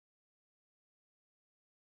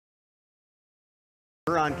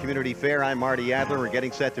Huron Community Fair. I'm Marty Adler. We're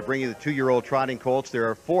getting set to bring you the 2-year-old trotting colts. There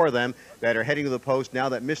are 4 of them that are heading to the post now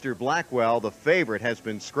that Mr. Blackwell, the favorite, has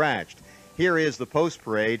been scratched. Here is the post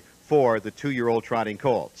parade for the 2-year-old trotting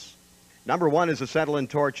colts. Number 1 is a Settle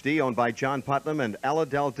Torch D owned by John Putnam and Ella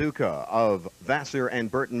Del Duca of Vassar and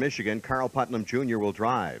Burton, Michigan. Carl Putnam Jr. will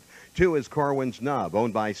drive. 2 is Corwin's Nub,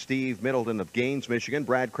 owned by Steve Middleton of Gaines, Michigan.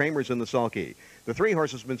 Brad Kramer's in the sulky. The 3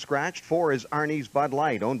 horse has been scratched. 4 is Arnie's Bud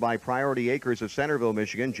Light, owned by Priority Acres of Centerville,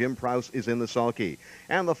 Michigan. Jim Prouse is in the sulky.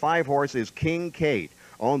 And the 5 horse is King Kate,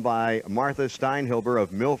 owned by Martha Steinhilber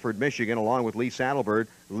of Milford, Michigan, along with Lee Sattelberg.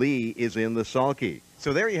 Lee is in the sulky.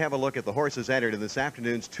 So there you have a look at the horses entered in this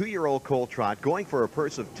afternoon's 2-year-old colt trot, going for a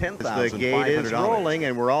purse of $10,500. The gate is rolling,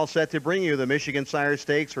 and we're all set to bring you the Michigan Sire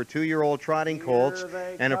Stakes for 2-year-old trotting colts,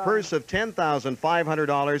 and a purse of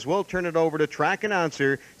 $10,500. We'll turn it over to track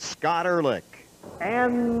announcer Scott Ehrlich.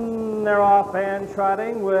 And they're off and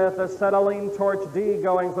trotting with a Settle Torch D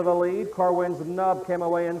going for the lead. Corwin's Nub came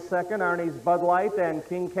away in second. Arnie's Bud Light and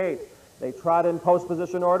King Kate. They trot in post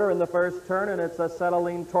position order in the first turn, and it's a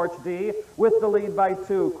Settle Torch D with the lead by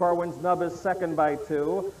 2. Corwin's Nub is second by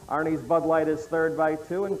 2. Arnie's Bud Light is third by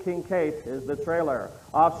 2, and King Kate is the trailer.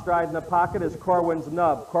 Off stride in the pocket is Corwin's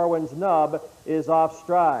Nub. Corwin's Nub is off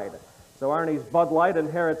stride. So Arnie's Bud Light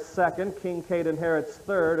inherits second, King Kate inherits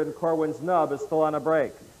third, and Corwin's Nub is still on a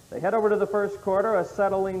break. They head over to the first quarter. A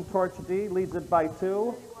Settle Torch D leads it by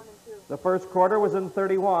 2. The first quarter was in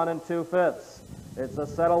 31 2/5. It's a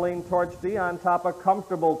Settle Torch D on top of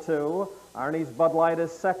comfortable 2. Arnie's Bud Light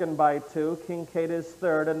is second by 2. King Kate is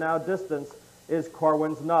third, and now distance is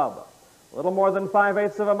Corwin's Nub. A little more than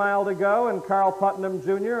 5/8 of a mile to go, and Carl Putnam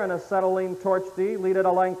Jr. and a Settle Torch D lead at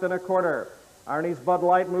a length and a quarter. Arnie's Bud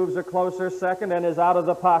Light moves a closer second and is out of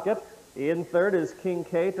the pocket. In third is King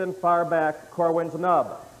Kate, and far back Corwin's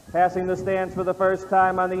Nub. Passing the stands for the first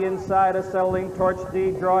time on the inside, a Settle Torch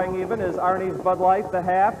D drawing even is Arnie's Bud Light, the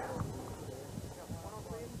half.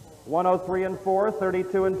 103 4,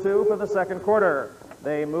 32 2 for the second quarter.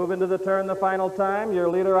 They move into the turn the final time. Your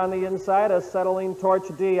leader on the inside, a Settle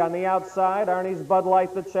Torch D. On the outside, Arnie's Bud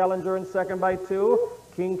Light, the challenger, in second by 2.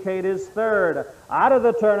 King Kate is third. Out of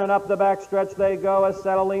the turn and up the back stretch they go. A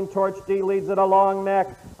Settle Torch D leads it a long neck.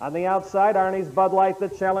 On the outside, Arnie's Bud Light, the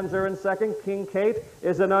challenger, in second. King Kate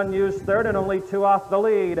is an unused third and only 2 off the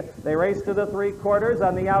lead. They race to the 3 quarters.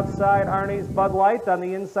 On the outside, Arnie's Bud Light. On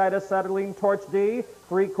the inside, a Settle Torch D.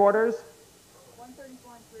 3 quarters.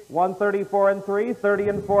 134 3,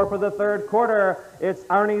 30 4 for the third quarter. It's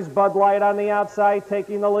Arnie's Bud Light on the outside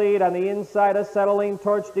taking the lead. On the inside, a Settle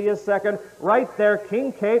Torch D is second. Right there,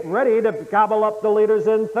 King Kate ready to gobble up the leaders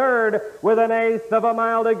in third. With 1/8 of a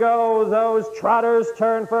mile to go, those trotters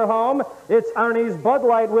turn for home. It's Arnie's Bud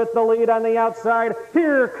Light with the lead on the outside.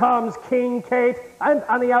 Here comes King Kate. And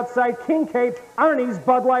on the outside, King Kate. Arnie's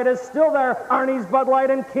Bud Light is still there. Arnie's Bud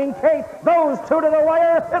Light and King Kate. Those 2 to the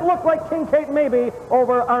wire. It looked like King Kate maybe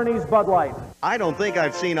over Arnie's Bud Light. I don't think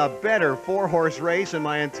I've seen a better 4-horse race in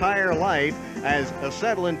my entire life, as a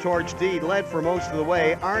Settle Torch D led for most of the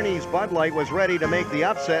way. Arnie's Bud Light was ready to make the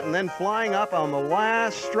upset, and then flying up on the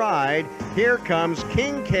last stride, here comes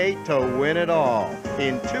King Kate to win it all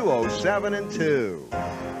in 2:07 2.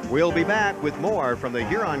 We'll be back with more from the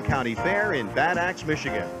Huron County Fair in Bad Axe,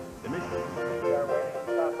 Michigan. We are waiting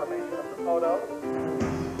confirmation of the photo.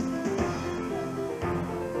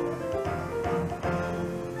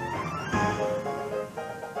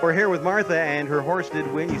 We're here with Martha, and her horse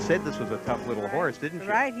did win. You said this was a tough little horse, didn't you?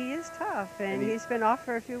 Right, he is tough, and he's been off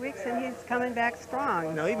for a few weeks, and he's coming back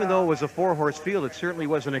strong. Now, even though it was a 4-horse field, it certainly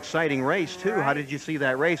was an exciting race, too. Right. How did you see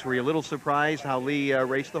that race? Were you a little surprised how Lee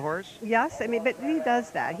raced the horse? Yes, I mean, but he does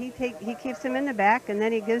that. He keeps him in the back, and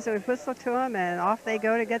then he gives a whistle to him, and off they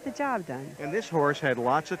go to get the job done. And this horse had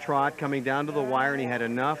lots of trot coming down to the wire, and he had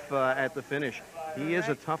enough at the finish. He is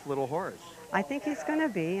a tough little horse. I think he's going to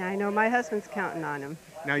be. I know my husband's counting on him.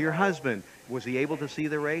 Now, your husband, was he able to see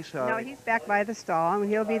the race? No, he's back by the stall, and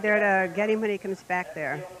he'll be there to get him when he comes back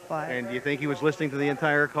there. But and do you think he was listening to the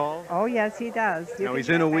entire call? Oh, yes, he does. Now, he's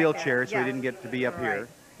in a wheelchair, so he didn't get to be up here.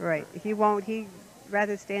 Right. He won't. He'd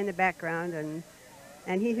rather stay in the background,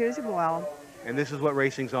 and he hears him well. And this is what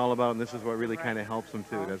racing's all about, and this is what really kind of helps him,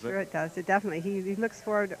 too, doesn't it? Sure it does. It definitely. He looks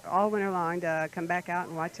forward all winter long to come back out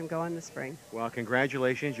and watch him go in the spring. Well,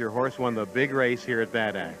 congratulations. Your horse won the big race here at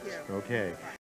Bad Axe. Okay.